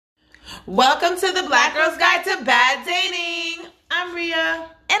Welcome to the Black Girl's Guide to Bad Dating. I'm Rhea.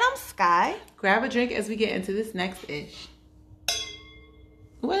 And I'm Sky. Grab a drink as we get into this next ish.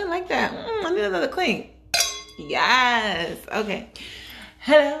 Ooh, I didn't like that. I need another clink. Yes. Okay.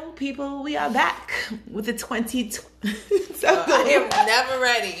 Hello, people. We are back with the 2020. I am never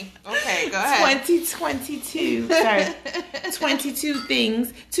ready. Okay, go ahead. 2022. Sorry. 22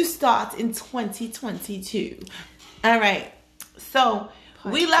 things to start in 2022. All right. So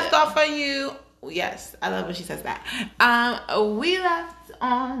we left off on you. Yes, I love when she says that. We left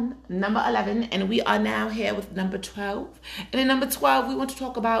on number 11, and we are now here with number 12. And in number 12, we want to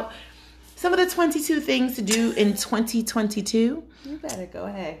talk about some of the 22 things to do in 2022. You better go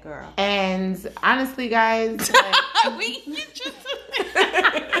ahead, girl. And honestly, guys, like, I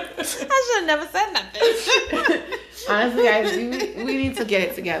should have never said nothing. Honestly, guys, we need to get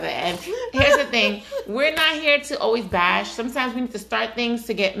it together. And here's the thing. We're not here to always bash. Sometimes we need to start things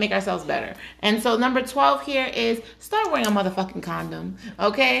to make ourselves better. And so number 12 here is start wearing a motherfucking condom.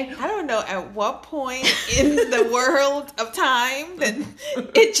 Okay? I don't know at what point in the world of time that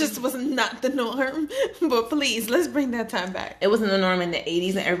it just was not the norm. But please, let's bring that time back. It wasn't the norm in the 80s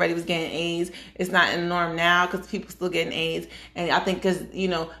and everybody was getting AIDS. It's not in the norm now because people still getting AIDS. And I think because,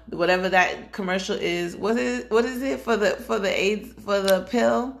 whatever that commercial is, what is it for the AIDS, for the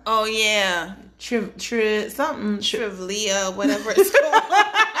pill? Oh, yeah. Trivlia, whatever it's called.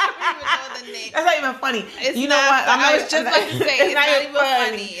 I don't even know the name. That's not even funny. It's you know what? I was just about to say, it's not even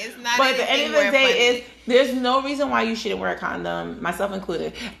funny. It's not. But at the end of the day, there's no reason why you shouldn't wear a condom, myself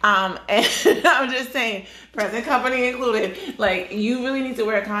included. And I'm just saying, present company included. Like, you really need to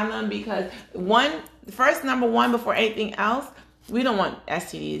wear a condom because number one, before anything else, we don't want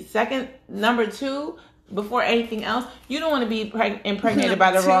STDs. Second, number two, before anything else, you don't want to be impregnated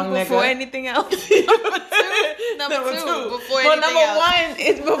by the wrong nigga. Before anything else. Number two. Before anything number else. one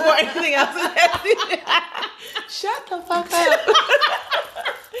is before anything else. Shut the fuck up.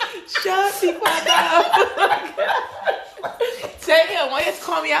 Shut the fuck up. Damn, why you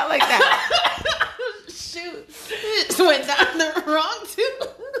call me out like that? Shoot. Just went down the wrong too.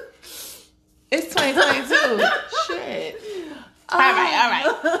 It's 2022. Shit. All right.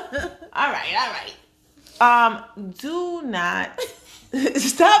 Do not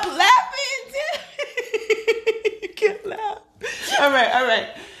stop laughing. You can't laugh. All right.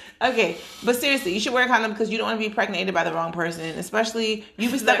 Okay, but seriously, you should wear a condom because you don't want to be impregnated by the wrong person. Especially, you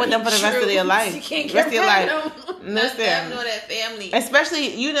be stuck with them for the rest of your life. You can't get pregnant. Listen, know that family.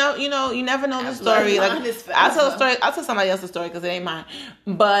 Especially, you never know the story. Like, I'll tell the story. I'll tell somebody else's story because it ain't mine.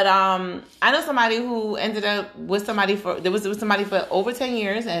 But I know somebody who ended up with somebody for over 10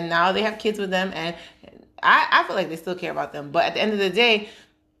 years, and now they have kids with them, and I feel like they still care about them. But at the end of the day,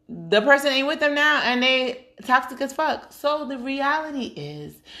 the person ain't with them now, and they toxic as fuck. So the reality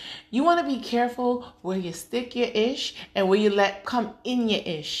is, you want to be careful where you stick your ish and where you let come in your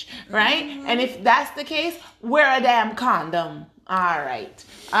ish, right? Mm-hmm. And if that's the case, wear a damn condom. All right.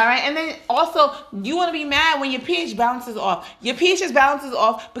 And then also, you want to be mad when your pH bounces off. Your pH just bounces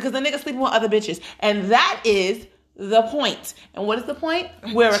off because the nigga sleeping with other bitches, and that is the point. And what is the point?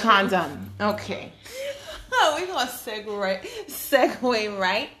 Wear a condom. Okay. Oh, we're going to segue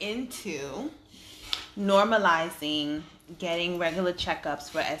right into normalizing getting regular checkups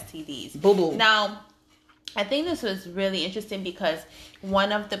for STDs. Boo-boo. Now, I think this was really interesting because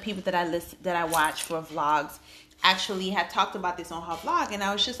one of the people that I watch for vlogs actually had talked about this on her vlog, and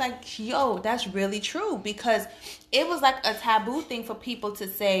I was just like, yo, that's really true, because it was like a taboo thing for people to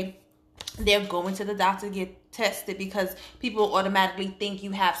say they're going to the doctor to get tested because people automatically think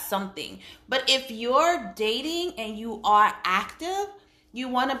you have something. But if you're dating and you are active, you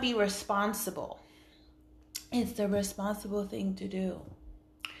want to be responsible. It's the responsible thing to do.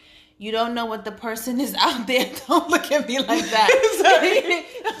 You don't know what the person is out there. Don't look at me like that.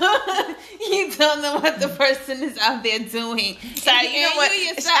 You don't know what the person is out there doing. Sorry, you know what?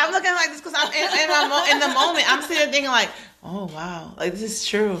 I'm looking like this because I'm in the moment. I'm sitting there thinking like, oh wow, like this is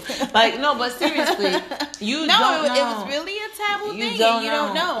true. Like, no, but seriously, don't know. It was really a taboo thing.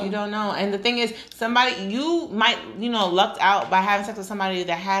 You don't know. And the thing is, you might, lucked out by having sex with somebody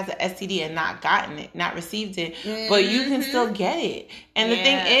that has an STD and not gotten it, not received it, but you can still get it. And the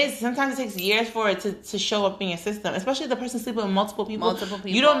thing is, sometimes it takes years for it to show up in your system, especially the person sleeping with multiple people.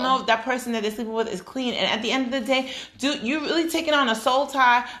 You don't know if that person that they're sleeping with is clean. And at the end of the day, you're really taking on a soul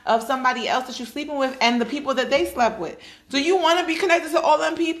tie of somebody else that you're sleeping with and the people that they slept with. Do you want to be connected to all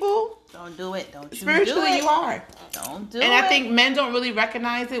them people? Don't do it. Don't you Spiritually, do it. you are. Don't do it. And I think men don't really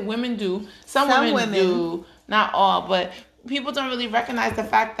recognize it. Women do. Some women do. Not all, but people don't really recognize the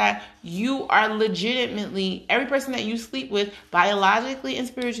fact that you are legitimately, every person that you sleep with, biologically and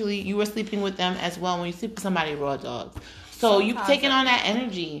spiritually, you are sleeping with them as well when you sleep with somebody raw dogs. So you've taken on that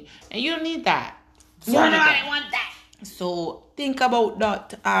energy, and you don't need that. I want that. So think about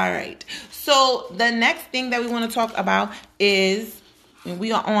that. All right. So the next thing that we want to talk about is,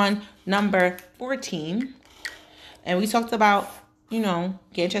 we are on number 14, and we talked about,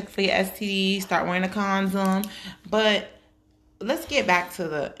 get checked for your STD, start wearing a condom, but let's get back to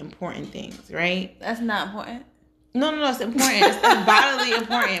the important things, right? That's not important. No, it's important. It's bodily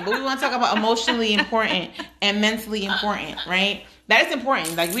important. But we want to talk about emotionally important and mentally important, right? That is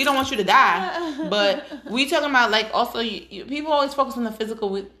important. Like, we don't want you to die. But we talking about, like, also, people always focus on the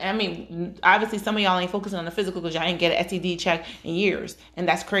physical. I mean, obviously, some of y'all ain't focusing on the physical because y'all ain't get an STD check in years. And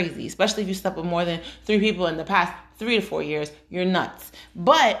that's crazy. Especially if you slept with more than 3 people in the past 3 to 4 years. You're nuts.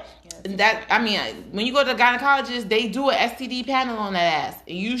 But when you go to the gynecologist, they do an STD panel on that ass.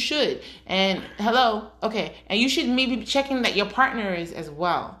 You should. And okay. And you should maybe be checking that your partner is as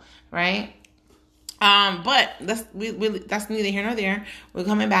well, right? But that's neither here nor there. We're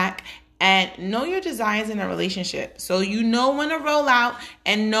coming back. And know your desires in a relationship. So you know when to roll out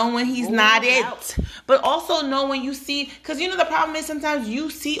and know when he's not it. But also know when you see, because the problem is sometimes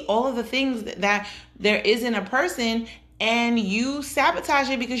you see all of the things that there is in a person and you sabotage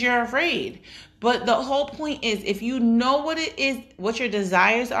it because you're afraid. But the whole point is, if you know what it is, what your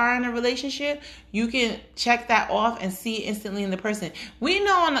desires are in a relationship, you can check that off and see it instantly in the person.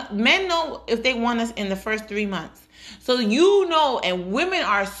 Men know if they want us in the first 3 months. So and women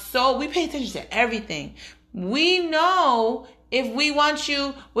are we pay attention to everything. We know if we want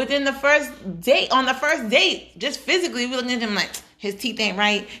you within the first date, on the first date, just physically, we're looking at him like, his teeth ain't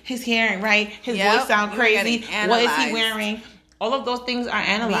right, his hair ain't right, his voice sound crazy, what is he wearing? All of those things are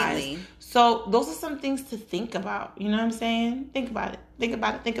analyzed. Really? So those are some things to think about. You know what I'm saying? Think about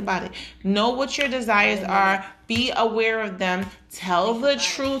it. Know what your desires are. Be aware of them. Tell the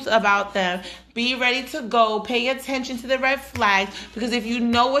truth about them. Be ready to go. Pay attention to the red flags. Because if you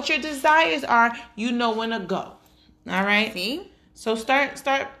know what your desires are, you know when to go. All right? See? So start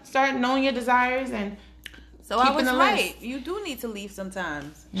knowing your desires and so I was right. You do need to leave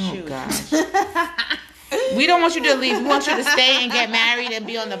sometimes. Oh, gosh. We don't want you to leave. We want you to stay and get married and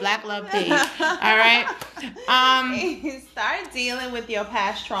be on the Black Love page. All right? Start dealing with your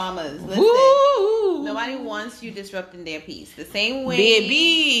past traumas. Listen, nobody wants you disrupting their peace. The same way,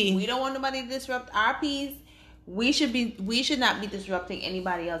 baby, we don't want nobody to disrupt our peace. We should not be disrupting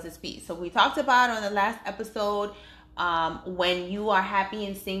anybody else's peace. So we talked about on the last episode, when you are happy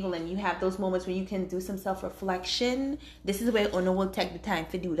and single and you have those moments where you can do some self-reflection, this is where Uno will take the time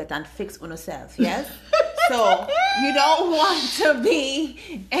to do that and fix Uno self, yes? So you don't want to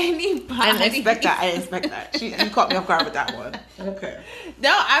be anybody. I didn't expect that. You caught me off guard with that one. Okay.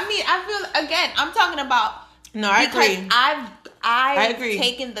 No, I feel, again, I'm talking about. No, I agree. I've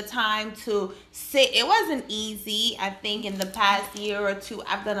taken the time to sit. It wasn't easy. I think in the past year or two,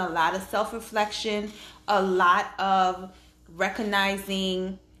 I've done a lot of self-reflection, a lot of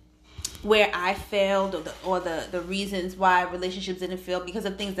recognizing where I failed or the reasons why relationships didn't fail because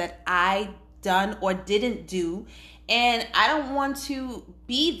of things that I done or didn't do. And I don't want to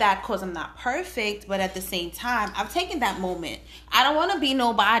be that because I'm not perfect, but at the same time, I've taken that moment. I don't want to be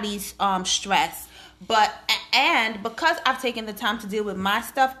nobody's stress. And because I've taken the time to deal with my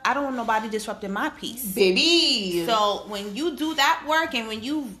stuff, I don't want nobody disrupting my peace. Baby. So when you do that work and when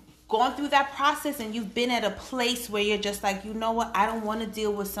you've gone through that process and you've been at a place where you're just like, you know what, I don't want to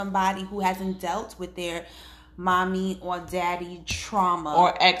deal with somebody who hasn't dealt with their mommy or daddy trauma.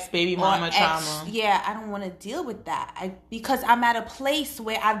 Or ex-baby mama trauma. Yeah, I don't want to deal with that. Because I'm at a place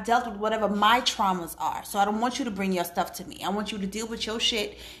where I've dealt with whatever my traumas are. So I don't want you to bring your stuff to me. I want you to deal with your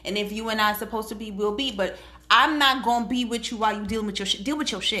shit. And if you and I are supposed to be, we'll be. But I'm not going to be with you while you dealing with your shit. Deal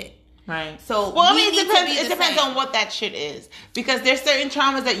with your shit. Right. So it depends on what that shit is, because there's certain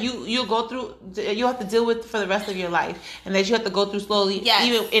traumas that you'll go through, you have to deal with for the rest of your life, and that you have to go through slowly,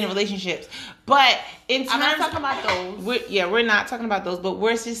 even in relationships. But in terms, I'm not talking about those. We're not talking about those, but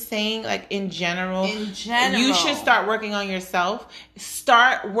we're just saying, like, in general, you should start working on yourself.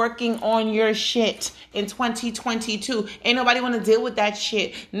 Start working on your shit in 2022. Ain't nobody want to deal with that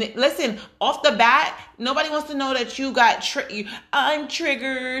shit. Listen, off the bat, nobody wants to know that you got I'm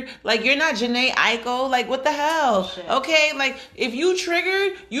triggered. Like, you're not Janae Aiko. Like, what the hell? Shit. Okay? Like, if you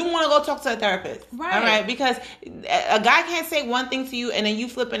triggered, you want to go talk to a therapist. Right. All right? Because a guy can't say one thing to you and then you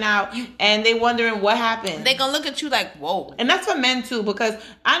flipping out and they wondering what happened. They gonna look at you like, whoa. And that's for men too, because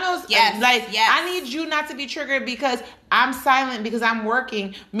I know, I need you not to be triggered because I'm silent because I'm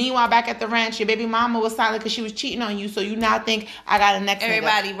working. Meanwhile, back at the ranch, your baby mama was silent because she was cheating on you. So you now think I got a next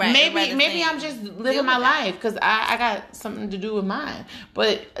everybody, nigga. Right? Maybe I'm just living my life because I got something to do with mine.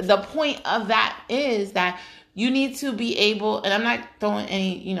 But the point of that is that you need to be able, and I'm not throwing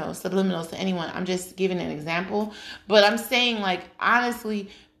any, subliminals to anyone. I'm just giving an example. But I'm saying, like, honestly,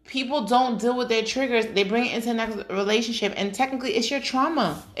 people don't deal with their triggers. They bring it into the next relationship. And technically, it's your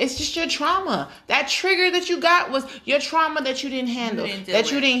trauma. It's just your trauma. That trigger that you got was your trauma that you didn't handle, you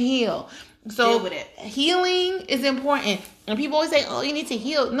didn't heal. So deal with it. Healing is important. And people always say, oh, you need to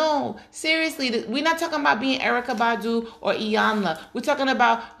heal. No, seriously, we're not talking about being Erykah Badu or Iyanla. We're talking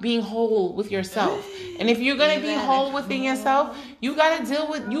about being whole with yourself. And if you're going to be whole within yourself, you got to deal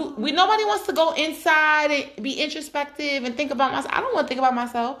with you. Nobody wants to go inside and be introspective and think about myself. I don't want to think about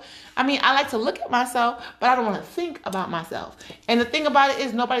myself. I mean, I like to look at myself, but I don't want to think about myself. And the thing about it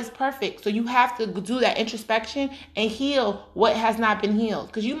is nobody's perfect. So you have to do that introspection and heal what has not been healed.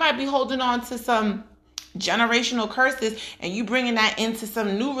 Because you might be holding on to some generational curses and you bringing that into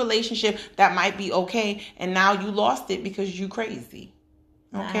some new relationship that might be okay, and now you lost it because you crazy.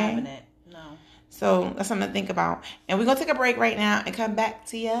 Okay, not having it. No. So that's something to think about, and we're gonna take a break right now and come back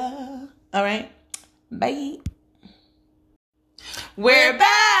to ya. All right, bye. We're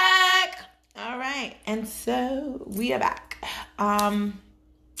back. All right, and so we are back.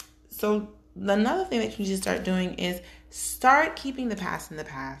 So another thing that you need to start doing is start keeping the past in the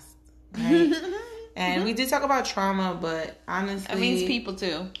past. Right. And we did talk about trauma, but honestly, it means people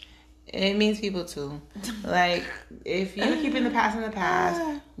too. It means people too. Like, if you're keeping the past in the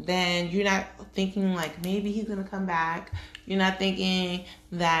past, then you're not thinking like maybe he's gonna come back. You're not thinking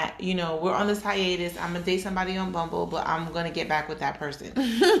that, we're on this hiatus. I'm gonna date somebody on Bumble, but I'm gonna get back with that person.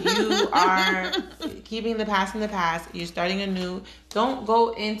 You are keeping the past in the past. You're starting anew. Don't go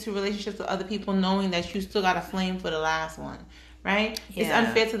into relationships with other people knowing that you still got a flame for the last one. Right? Yeah. It's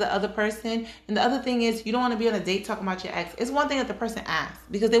unfair to the other person. And the other thing is, you don't want to be on a date talking about your ex. It's one thing that the person asks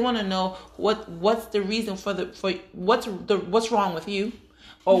because they want to know what's the reason for what's wrong with you,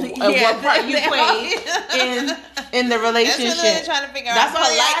 or what part you played in the relationship. That's what they're trying to figure out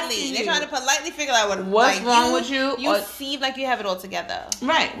politely. They're trying to politely figure out what's wrong with you. You seem like you have it all together.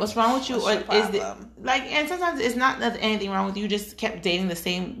 Right? What's wrong with you? Or is it and sometimes it's not anything wrong with you. You just kept dating the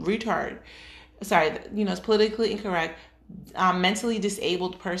same retard. Sorry, it's politically incorrect. Mentally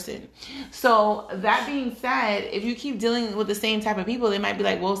disabled person. So that being said, if you keep dealing with the same type of people, they might be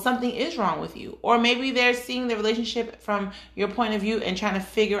like, well, something is wrong with you. Or maybe they're seeing the relationship from your point of view and trying to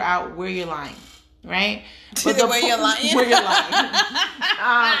figure out where you're lying. Right? But where you're lying. Where you're lying.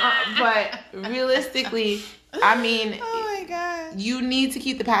 But realistically, I mean, oh my God, you need to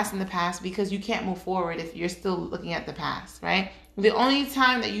keep the past in the past because you can't move forward if you're still looking at the past, right? The only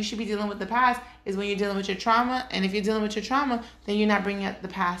time that you should be dealing with the past is when you're dealing with your trauma. And if you're dealing with your trauma, then you're not bringing up the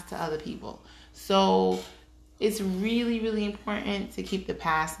past to other people. So it's really, really important to keep the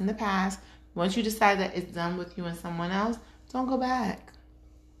past in the past. Once you decide that it's done with you and someone else, don't go back.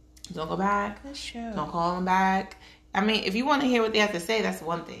 Don't go back. That's true. Don't call them back. I mean, if you want to hear what they have to say, that's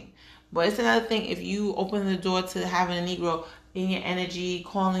one thing. But it's another thing if you open the door to having a Negro in your energy,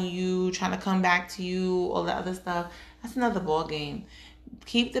 calling you, trying to come back to you, all that other stuff. That's another ball game.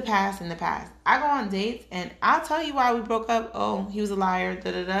 Keep the past in the past. I go on dates and I'll tell you why we broke up. Oh, he was a liar,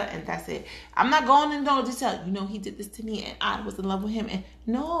 and that's it. I'm not going in to tell he did this to me and I was in love with him. And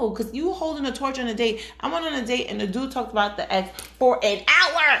no, because you holding a torch on a date. I went on a date and the dude talked about the ex for an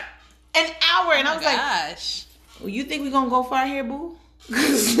hour. And I was like, well, you think we're going to go far here, boo?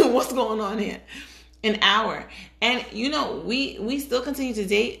 What's going on here? An hour. And we still continue to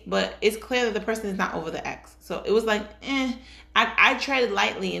date, but it's clear that the person is not over the ex. So it was like, I treaded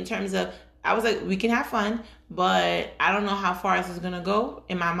lightly in terms of, I was like, we can have fun, but I don't know how far this is going to go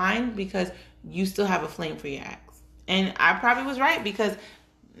in my mind because you still have a flame for your ex. And I probably was right because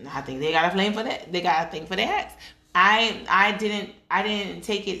I think they got a flame for that. They got a thing for their ex. I didn't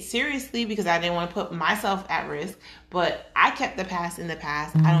take it seriously because I didn't want to put myself at risk, but I kept the past in the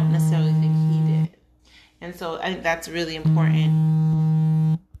past. I don't necessarily think he did. And so I think that's really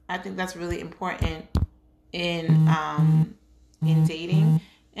important. I think that's really important in dating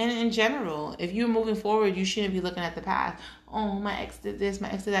and in general. If you're moving forward, you shouldn't be looking at the past. Oh, my ex did this,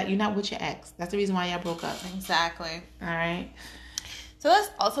 my ex did that. You're not with your ex. That's the reason why y'all broke up. Exactly. All right. So let's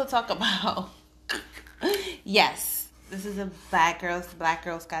also talk about yes, this is a black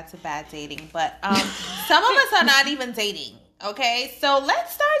girls got to bad dating, but some of us are not even dating. Okay, so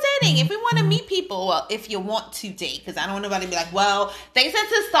let's start dating. If we want to meet people, well, if you want to date, because I don't want nobody to be like, well, they said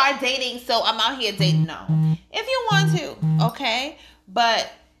to start dating, so I'm out here dating. No. If you want to, okay?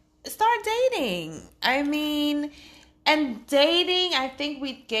 But start dating. I mean, and dating, I think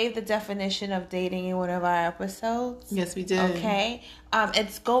we gave the definition of dating in one of our episodes. Yes, we did. Okay.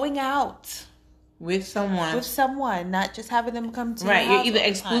 It's going out. With someone, not just having them come to right. your You're either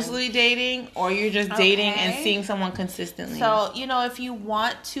exclusively dating or you're just dating and seeing someone consistently. So, if you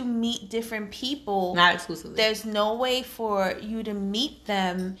want to meet different people, not exclusively, there's no way for you to meet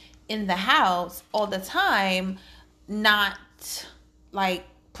them in the house all the time, not like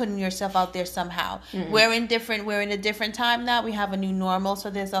putting yourself out there somehow. Mm-mm. We're in a different time now. We have a new normal, so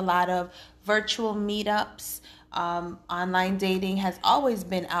there's a lot of virtual meetups. Online dating has always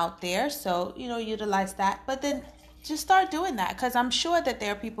been out there, so utilize that, but then just start doing that, because I'm sure that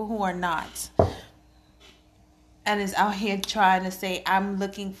there are people who are not and is out here trying to say I'm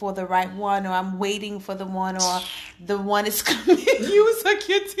looking for the right one, or I'm waiting for the one, or the one is coming. You suck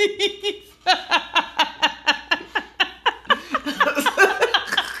your teeth.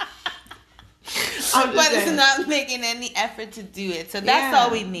 But it's not making any effort to do it. So that's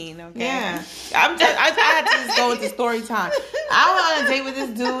all we need, okay? Yeah. I had to just go into story time. I went on a date with this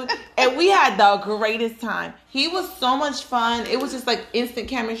dude, and we had the greatest time. He was so much fun. It was just like instant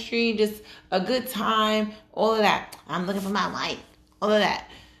chemistry, just a good time, all of that. I'm looking for my wife, all of that.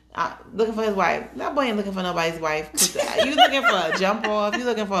 Looking for his wife. That boy ain't looking for nobody's wife. You looking for a jump off, you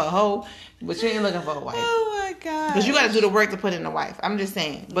looking for a hoe, but you ain't looking for a wife. Oh my God. Because you got to do the work to put in a wife. I'm just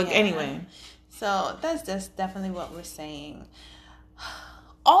saying. But anyway. So that's just definitely what we're saying.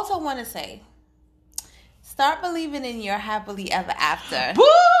 Also want to say, start believing in your happily ever after.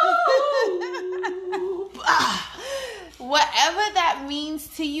 Whatever that means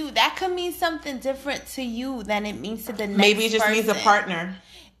to you, that could mean something different to you than it means to the next person. Maybe it just means a partner.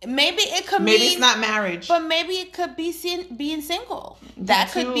 Maybe it could maybe it's not marriage. But maybe it could be being single.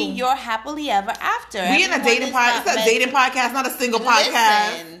 That could be your happily ever after. We in a dating podcast. It's a dating podcast, not a single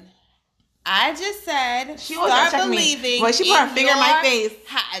podcast. I just said she start believing. Well, she put her finger in my face.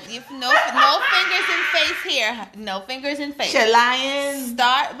 No fingers in face here. No fingers in face. You're lying.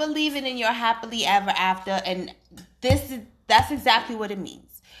 Start believing in your happily ever after, and that's exactly what it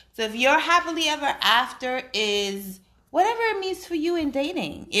means. So if your happily ever after is whatever it means for you in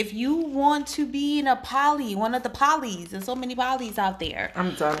dating. If you want to be in a poly, one of the polys, there's so many polys out there.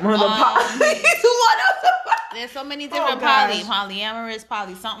 I'm done. One of the polys. There's so many different polyamorous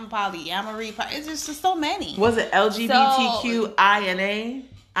poly, something polyamory. It's just so many. Was it LGBTQIA?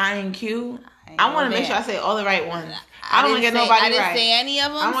 I and Q? I want to make sure I say all the right ones. I don't want to get nobody right. I didn't say any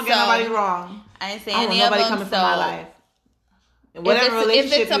of them. I don't want to get nobody wrong. I didn't say any of them. Nobody coming for my life. Whatever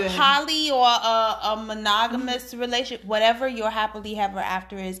relationship if it's a poly or a monogamous relationship, whatever your happily ever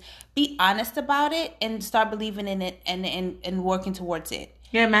after is, be honest about it and start believing in it and working towards it.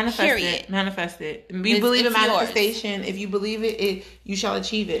 Yeah, manifest it. We believe in manifestation. Yours. If you believe it, you shall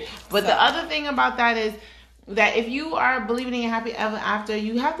achieve it. But the other thing about that is that if you are believing in your happy ever after,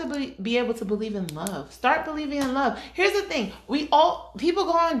 you have to be able to believe in love. Start believing in love. Here's the thing: people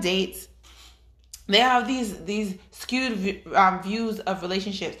go on dates. They have these skewed views of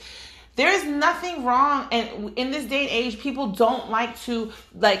relationships. There is nothing wrong, and in this day and age, people don't like to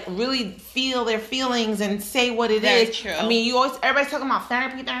really feel their feelings and say what it is. True. I mean, everybody's talking about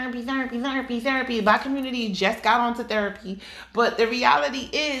therapy. The Black community just got onto therapy, but the reality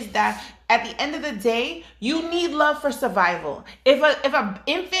is that at the end of the day, you need love for survival. If an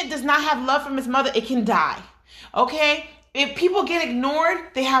infant does not have love from its mother, it can die. Okay. If people get ignored,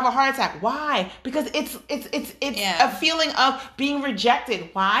 they have a heart attack. Why? Because it's a feeling of being rejected.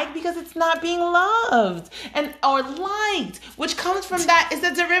 Why? Because it's not being loved or liked, which comes from that is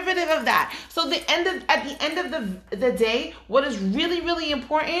a derivative of that. So at the end of the day, what is really, really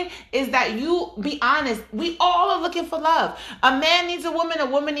important is that you be honest. We all are looking for love. A man needs a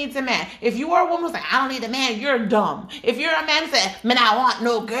woman needs a man. If you are a woman who's like, I don't need a man, you're dumb. If you're a man who says, man, I want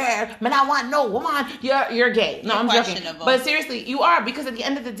no girl, man, I want no woman, you're gay. No, I'm joking. But seriously, you are, because at the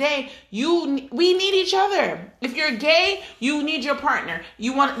end of the day, we need each other. If you're gay, you need your partner.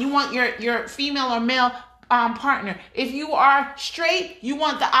 You want your female or male partner. If you are straight, you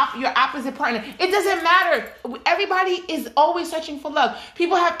want your opposite partner. It doesn't matter. Everybody is always searching for love.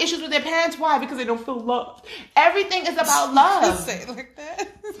 People have issues with their parents. Why? Because they don't feel loved. Everything is about love. Say it like that.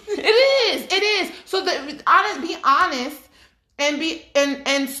 It is. So be honest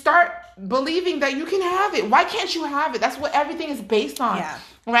and start believing that you can have it. Why can't you have it? That's what everything is based on. Yeah.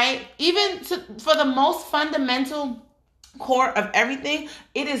 Right? Even for the most fundamental core of everything,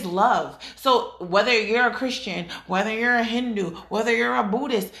 it is love. So whether you're a Christian, whether you're a Hindu, whether you're a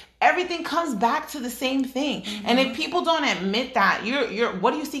Buddhist, everything comes back to the same thing. Mm-hmm. And if people don't admit that, you're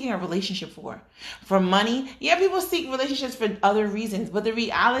what are you seeking a relationship for? For money? Yeah, people seek relationships for other reasons, but the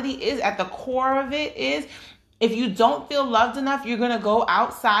reality is, at the core of it is, if you don't feel loved enough, you're going to go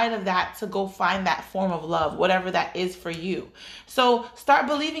outside of that to go find that form of love, whatever that is for you. So start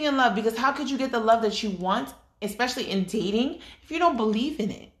believing in love, because how could you get the love that you want, especially in dating, if you don't believe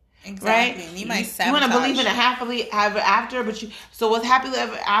in it? Exactly. Right? You might sabotage. You want to believe in a happily ever after, but so what's happily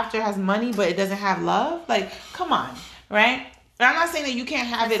ever after has money, but it doesn't have love? Like, come on, right? And I'm not saying that you can't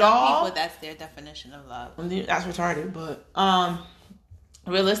have it all. People, that's their definition of love. That's retarded, but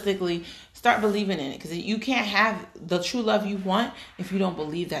realistically, start believing in it, because you can't have the true love you want if you don't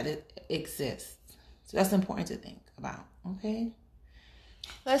believe that it exists. So that's important to think about. Okay.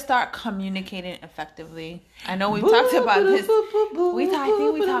 Let's start communicating effectively. I know we've talked about this. I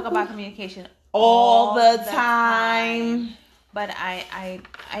think we talk about communication all the time. But I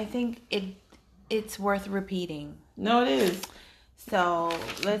think it's worth repeating. No, it is. So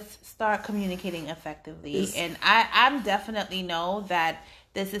let's start communicating effectively. And I'm definitely know that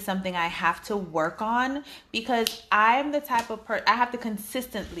this is something I have to work on, because I'm the type of person I have to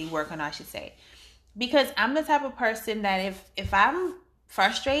consistently work on, I should say. Because I'm the type of person that if I'm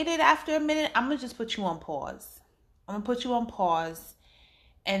frustrated after a minute, I'm going to just put you on pause. I'm going to put you on pause,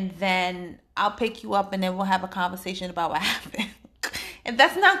 and then I'll pick you up, and then we'll have a conversation about what happened. And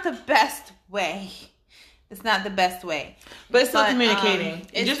that's not the best way. It's not the best way. But it's still communicating.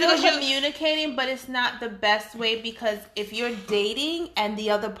 It's just still communicating, but it's not the best way, because if you're dating and the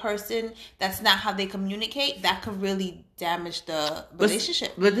other person, that's not how they communicate, that could really damage the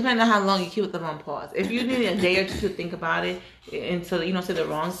relationship. But depending on how long you keep them on pause. If you need a day or two to think about it, and so you don't say the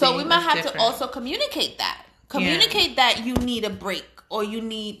wrong thing. So we might have to also communicate that. Communicate that you need a break, or you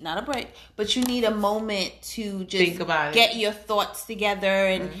need, not a break, but you need a moment to just think about get your thoughts together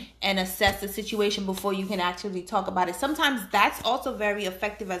and assess the situation before you can actually talk about it. Sometimes that's also very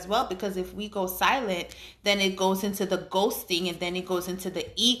effective as well, because if we go silent, then it goes into the ghosting, and then it goes into the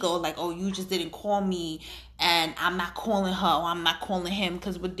ego, like, oh, you just didn't call me, and I'm not calling her, or I'm not calling him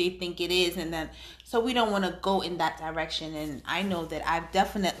because what they think it is. And then, so we don't want to go in that direction. And I know that I've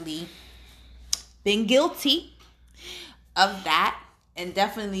definitely been guilty of that, and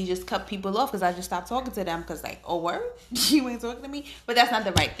definitely just cut people off, because I just stopped talking to them, because like, oh, word? You ain't talking to me? But that's not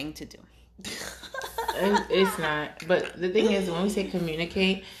the right thing to do. It's not. But the thing is, when we say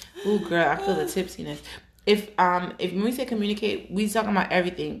communicate, ooh, girl, I feel the tipsiness. If when we say communicate, we talking about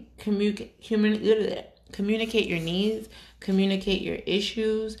everything. Communicate your needs, communicate your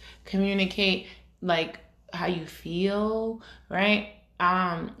issues, communicate like how you feel, right?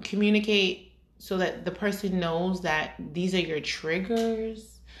 Communicate so that the person knows that these are your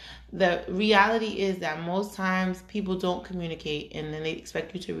triggers. The reality is that most times people don't communicate, and then they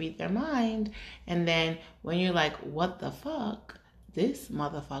expect you to read their mind. And then when you're like, what the fuck? This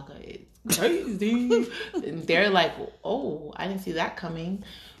motherfucker is crazy. And they're like, oh, I didn't see that coming.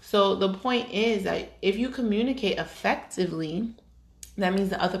 So the point is that if you communicate effectively, that means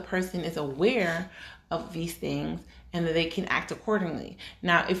the other person is aware of these things, and that they can act accordingly.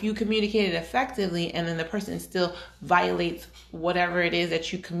 Now, if you communicate it effectively, and then the person still violates whatever it is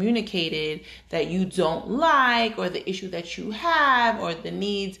that you communicated that you don't like, or the issue that you have, or the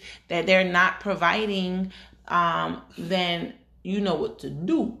needs that they're not providing, then you know what to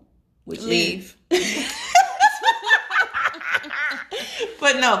do, which leave.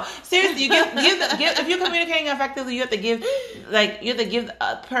 But no, seriously, you give if you're communicating effectively, you have to give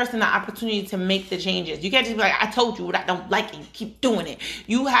a person the opportunity to make the changes. You can't just be like, I told you what I don't like, and you keep doing it.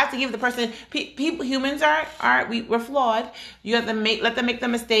 You have to give the person, people, humans we're flawed. You have to let them make the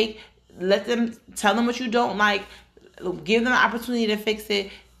mistake. Let them tell them what you don't like. Give them the opportunity to fix it.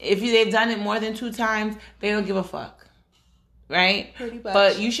 If they've done it more than 2 times, they don't give a fuck. Right? Pretty much.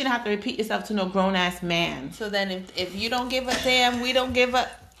 But you shouldn't have to repeat yourself to no grown-ass man. So then if you don't give a damn, we don't give a...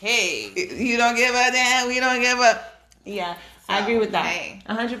 Hey. You don't give a damn, we don't give a... Yeah. So, I agree with that. Hey.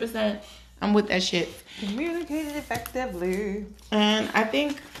 100%. I'm with that shit. Communicated effectively. And I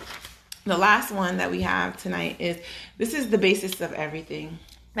think the last one that we have tonight this is the basis of everything.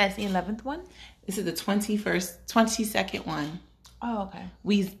 That's the 11th one? This is the 22nd one. Oh, okay.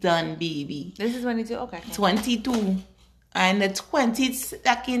 We's done, baby. This is 22? Okay. 22. And the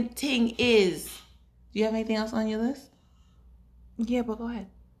 22nd thing is... Do you have anything else on your list? Yeah, but go ahead.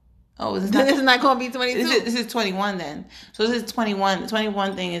 Oh, this is not going to be 22? This is 21 then. So this is 21. The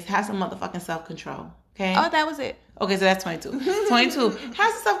 21 thing is have some motherfucking self-control. Okay. Oh, that was it. Okay, so that's 22. 22.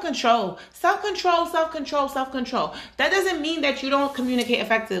 Have self-control. Self-control, self-control, self-control. That doesn't mean that you don't communicate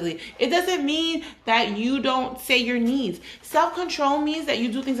effectively. It doesn't mean that you don't say your needs. Self-control means that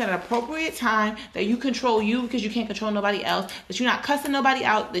you do things at an appropriate time, that you control you because you can't control nobody else, that you're not cussing nobody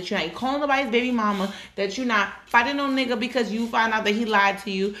out, that you're not calling nobody's baby mama, that you're not fighting no nigga because you found out that he lied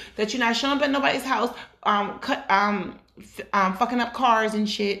to you, that you're not showing up at nobody's house, fucking up cars and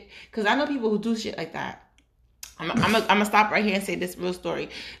shit. Because I know people who do shit like that. I'm gonna stop right here and say this real story.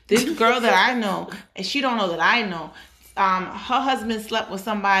 This girl that I know, and she don't know that I know, her husband slept with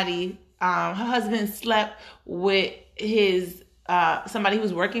somebody. Her husband slept with his somebody he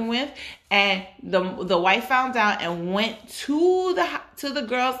was working with, and the wife found out and went to the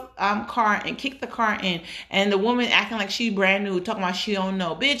girl's car and kicked the car in, and the woman acting like she brand new, talking about she don't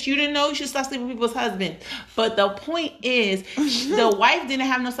know. Bitch, you didn't know you should stop sleeping with people's husband. But the point is, the wife didn't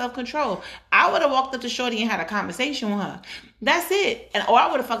have no self-control. I would have walked up to Shorty and had a conversation with her. That's it. Or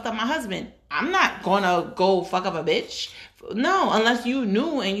I would have fucked up my husband. I'm not gonna go fuck up a bitch. No, unless you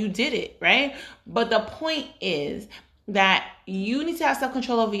knew and you did it, right? But the point is that you need to have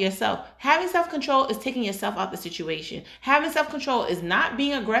self-control over yourself. Having self-control is taking yourself out the situation. Having self-control is not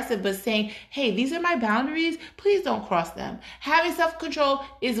being aggressive, but saying, hey, these are my boundaries. Please don't cross them. Having self-control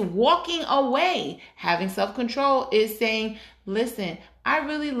is walking away. Having self-control is saying, listen, I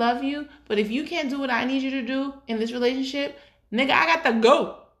really love you, but if you can't do what I need you to do in this relationship, nigga, I got to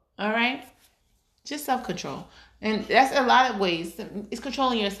go. All right? Just self-control. And that's a lot of ways. It's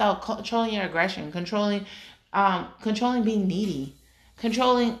controlling yourself, controlling your aggression, controlling being needy,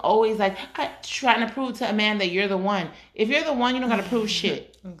 controlling always like trying to prove to a man that you're the one. If you're the one, you don't got to prove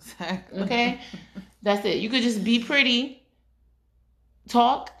shit. Exactly. Okay? That's it. You could just be pretty,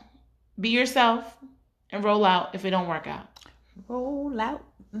 talk, be yourself, and roll out if it don't work out. Roll out.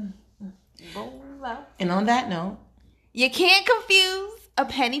 Roll out. And on that note, you can't confuse a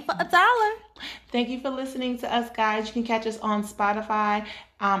penny for $1. Thank you for listening to us, guys. You can catch us on Spotify,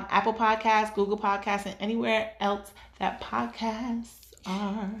 Apple Podcasts, Google Podcasts, and anywhere else that podcasts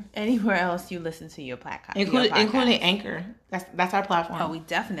are. Anywhere else you listen to your podcast. Including Anchor. That's our platform. Oh, we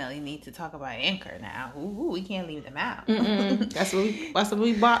definitely need to talk about Anchor now. Ooh, we can't leave them out. That's what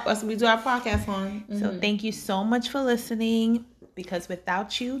we do our podcast on. Mm-hmm. So thank you so much for listening, because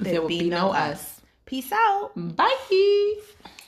without you, there would be no us. Peace out. Bye.